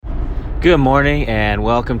Good morning and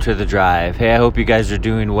welcome to The Drive. Hey, I hope you guys are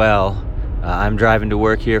doing well. I'm driving to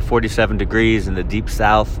work here, 47 degrees in the deep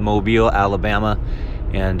south, Mobile, Alabama,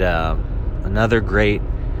 and another great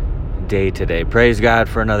day today. Praise God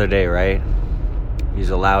for another day, right?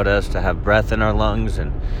 He's allowed us to have breath in our lungs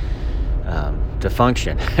and to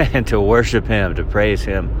function and to worship Him, to praise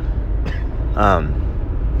Him.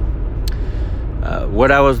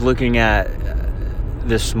 What I was looking at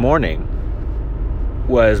this morning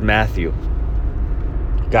was Matthew,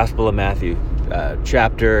 Gospel of Matthew,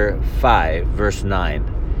 chapter 5, verse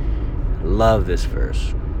 9. Love this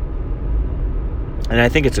verse. And I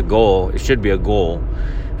think it's a goal, it should be a goal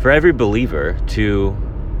for every believer to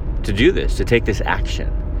do this, to take this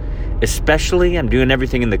action. Especially, I'm doing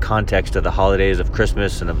everything in the context of the holidays of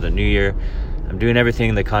Christmas and of the New Year. I'm doing everything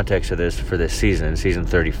in the context of this for this season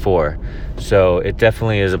 34. So it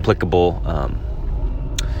definitely is applicable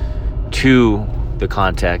to the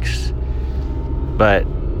context, but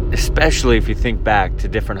especially if you think back to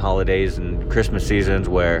different holidays and Christmas seasons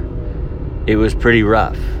where it was pretty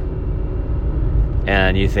rough,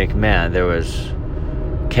 and you think, man, there was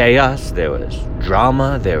chaos, there was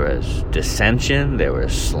drama, there was dissension, there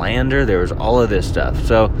was slander, there was all of this stuff.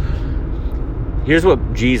 So here's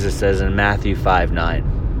what Jesus says in Matthew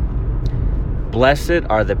 5:9. Blessed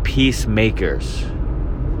are the peacemakers,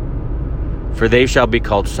 for they shall be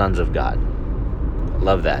called sons of God.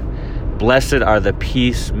 Love that. Blessed are the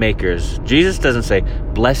peacemakers. Jesus doesn't say,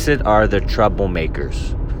 blessed are the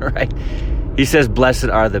troublemakers, right? He says, blessed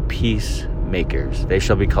are the peacemakers. They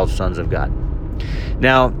shall be called sons of God.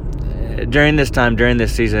 Now, during this time, during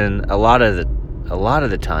this season, a lot of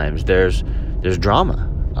the times there's drama,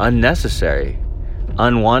 unnecessary,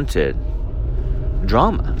 unwanted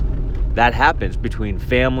drama that happens between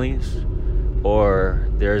families, or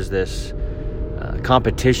there's this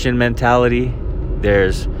competition mentality.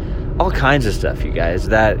 There's all kinds of stuff, you guys,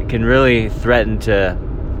 that can really threaten to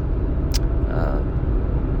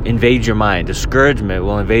invade your mind. Discouragement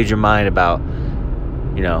will invade your mind about,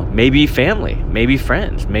 maybe family, maybe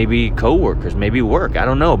friends, maybe coworkers, maybe work. I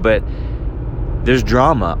don't know, but there's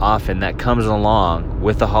drama often that comes along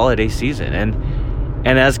with the holiday season.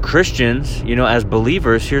 And as Christians, as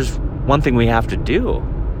believers, here's one thing we have to do.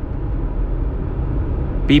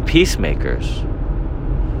 Be peacemakers,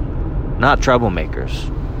 not troublemakers.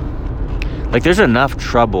 Like, there's enough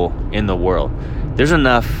trouble in the world. There's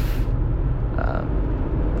enough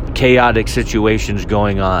chaotic situations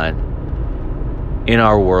going on in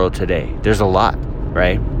our world today. There's a lot,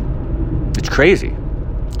 right? It's crazy.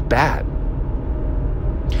 It's bad.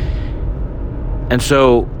 And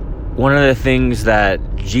so one of the things that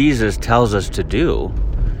Jesus tells us to do,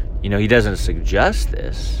 He doesn't suggest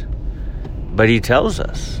this, but He tells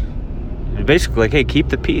us. Basically, like, hey, keep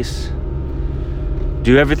the peace.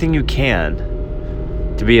 Do everything you can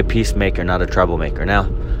to be a peacemaker, not a troublemaker. Now,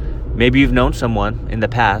 maybe you've known someone in the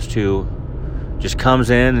past who just comes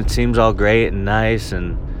in and seems all great and nice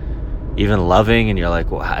and even loving, and you're like,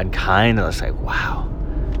 well, and kind, and it's like, wow.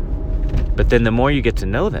 But then the more you get to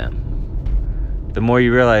know them, the more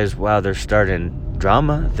you realize, wow, they're starting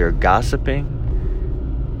drama, they're gossiping,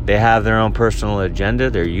 they have their own personal agenda,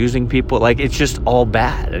 they're using people, like, it's just all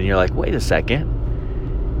bad. And you're like, wait a second.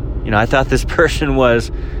 I thought this person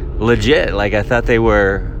was legit. Like, I thought they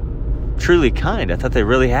were truly kind. I thought they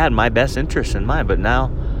really had my best interests in mind. But now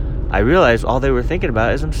I realize all they were thinking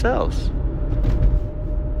about is themselves.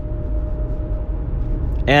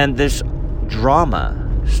 And this drama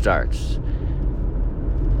starts.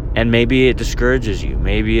 And maybe it discourages you.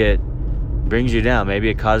 Maybe it brings you down. Maybe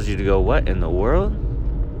it causes you to go, what in the world?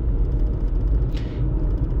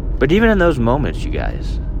 But even in those moments, you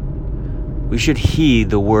guys, we should heed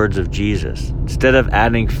the words of Jesus. Instead of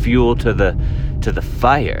adding fuel to the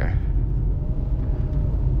fire,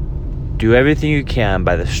 do everything you can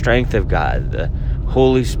by the strength of God, the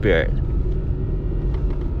Holy Spirit.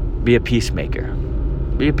 Be a peacemaker.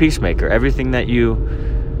 Be a peacemaker. Everything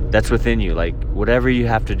that's within you, like whatever you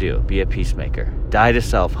have to do, be a peacemaker. Die to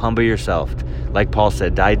self, humble yourself. Like Paul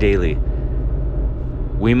said, die daily.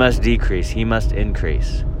 We must decrease, He must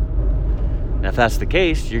increase. And if that's the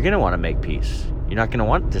case, you're going to want to make peace. You're not going to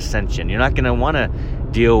want dissension. You're not going to want to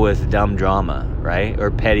deal with dumb drama, right?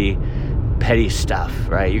 Or petty stuff,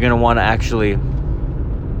 right? You're going to want to actually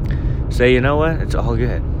say, you know what? It's all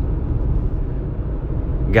good.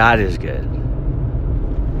 God is good.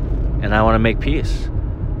 And I want to make peace.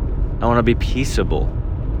 I want to be peaceable.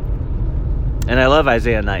 And I love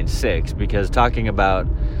Isaiah 9:6 because talking about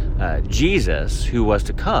Jesus, who was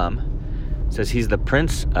to come, says He's the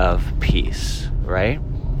Prince of Peace, right?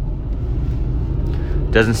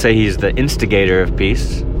 Doesn't say He's the instigator of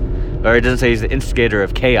peace, Or it doesn't say he's the instigator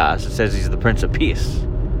of chaos. It says he's the Prince of Peace.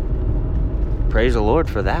 Praise the Lord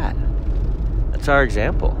for that. That's our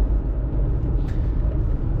example.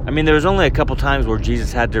 I mean, there was only a couple times where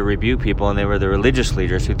Jesus had to rebuke people, and they were the religious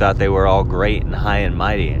leaders who thought they were all great and high and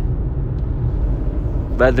mighty.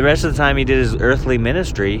 But the rest of the time he did his earthly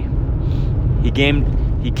ministry, he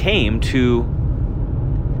came to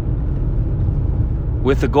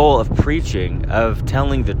with the goal of preaching, of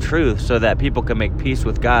telling the truth so that people can make peace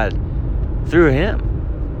with God through him.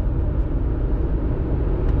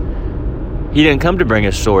 He didn't come to bring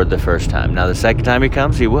a sword the first time. Now the second time he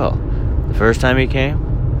comes, he will. The first time he came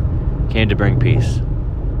to bring peace.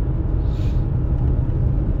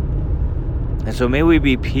 And so may we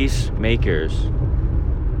be peacemakers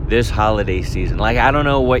this holiday season. Like, I don't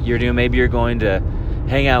know what you're doing. Maybe you're going to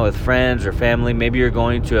hang out with friends or family. Maybe you're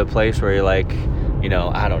going to a place where you're like,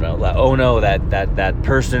 I don't know, like, oh no, that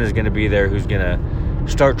person is going to be there who's going to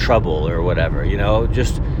start trouble or whatever,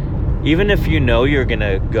 just even if you're going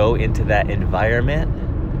to go into that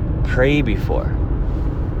environment, pray before.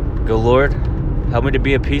 Go, Lord, help me to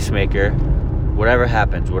be a peacemaker, whatever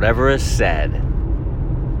happens, whatever is said.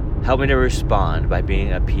 Help me to respond by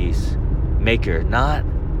being a peacemaker, not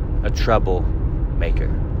a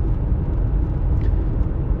troublemaker.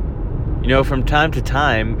 From time to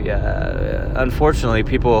time, unfortunately,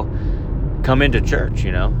 people come into church,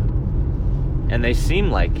 and they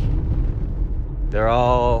seem like they're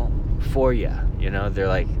all for you. They're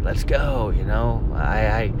like, let's go.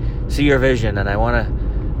 I see your vision, and I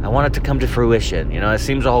want it to come to fruition. It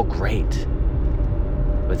seems all great,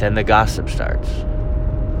 but then the gossip starts.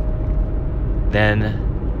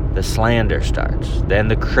 Then the slander starts. Then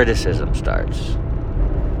the criticism starts.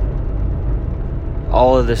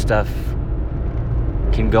 All of this stuff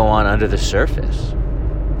can go on under the surface.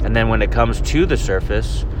 And then when it comes to the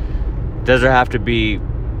surface, does there have to be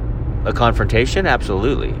a confrontation?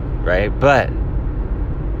 Absolutely, right? But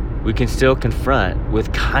we can still confront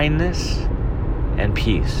with kindness and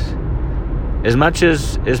peace, as much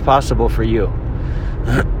as is possible for you,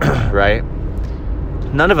 right?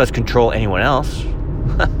 None of us control anyone else.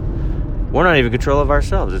 We're not even in control of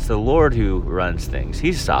ourselves. It's the Lord who runs things.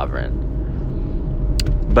 He's sovereign.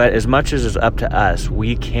 But as much as it's up to us,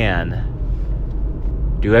 we can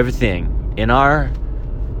do everything in our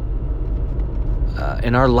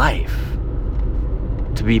life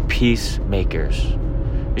to be peacemakers.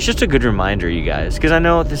 It's just a good reminder, you guys, because I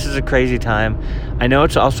know this is a crazy time. I know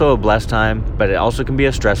it's also a blessed time, but it also can be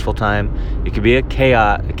a stressful time. It could be a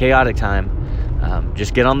chaotic time.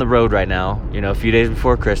 Just get on the road right now. A few days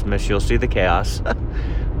before Christmas, you'll see the chaos.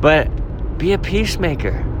 But be a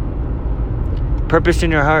peacemaker. Purpose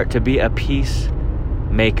in your heart to be a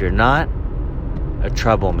peacemaker, not a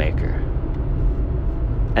troublemaker.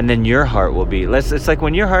 And then your heart will be, it's like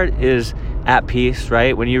when your heart is at peace,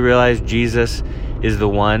 right? When you realize Jesus is the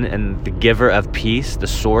one and the giver of peace, the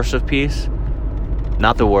source of peace,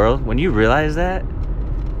 not the world. When you realize that,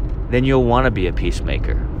 then you'll want to be a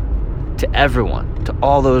peacemaker to everyone, to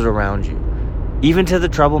all those around you, even to the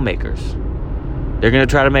troublemakers. They're going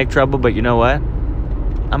to try to make trouble, but you know what?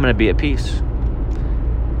 I'm going to be at peace.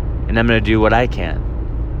 And I'm going to do what I can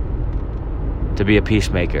to be a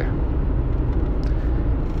peacemaker.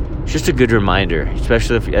 It's just a good reminder,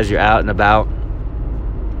 especially as you're out and about.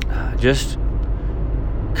 Just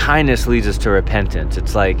kindness leads us to repentance.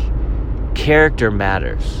 It's like character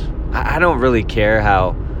matters. I don't really care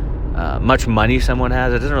how much money someone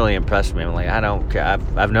has. It doesn't really impress me. I'm like, I don't care.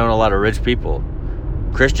 I've known a lot of rich people,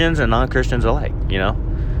 Christians and non-Christians alike.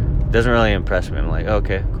 It doesn't really impress me. I'm like,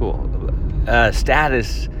 okay, cool.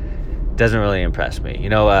 Status doesn't really impress me.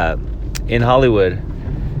 In Hollywood,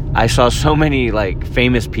 I saw so many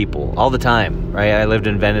famous people all the time, right? I lived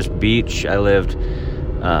in Venice Beach. I lived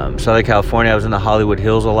Southern California. I was in the Hollywood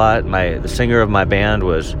Hills a lot. The singer of my band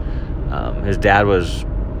was, his dad was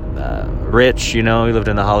rich. He lived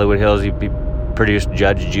in the Hollywood Hills. He produced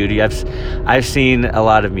Judge Judy. I've seen a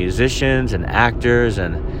lot of musicians and actors,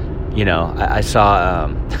 and I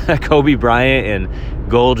saw Kobe Bryant in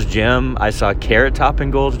Gold's Gym. I saw Carrot Top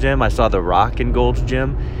in Gold's Gym. I saw The Rock in Gold's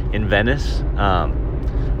Gym in Venice.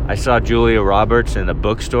 I saw Julia Roberts in a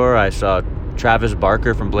bookstore. I saw Travis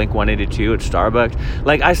Barker from Blink-182 at Starbucks.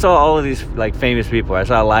 I saw all of these famous people. I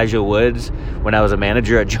saw Elijah Woods when I was a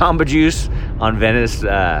manager at Jamba Juice on Venice,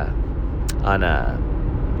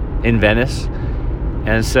 in Venice.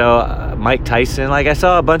 And so Mike Tyson. I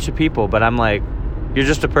saw a bunch of people, but I'm like, you're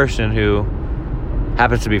just a person who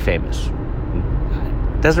happens to be famous.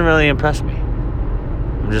 It doesn't really impress me.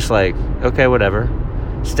 I'm just like, okay, whatever.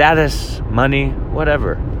 Status, money,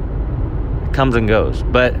 whatever. It comes and goes.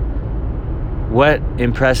 But what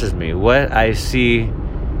impresses me, what I see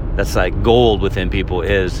that's like gold within people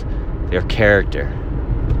is their character,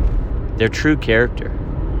 their true character.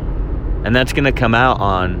 And that's going to come out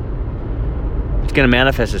it's going to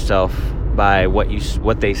manifest itself by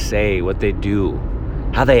what they say, what they do,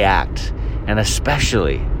 how they act, and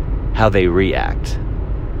especially how they react.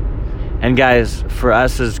 And guys, for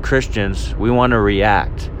us as Christians, we want to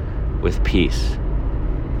react with peace,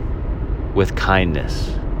 with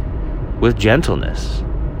kindness, with gentleness,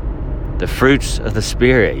 the fruits of the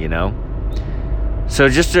Spirit, So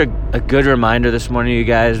just a good reminder this morning, you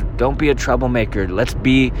guys, don't be a troublemaker. Let's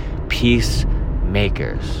be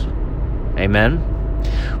peacemakers. Amen.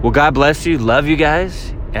 Well, God bless you. Love you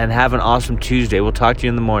guys, and have an awesome Tuesday. We'll talk to you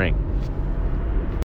in the morning.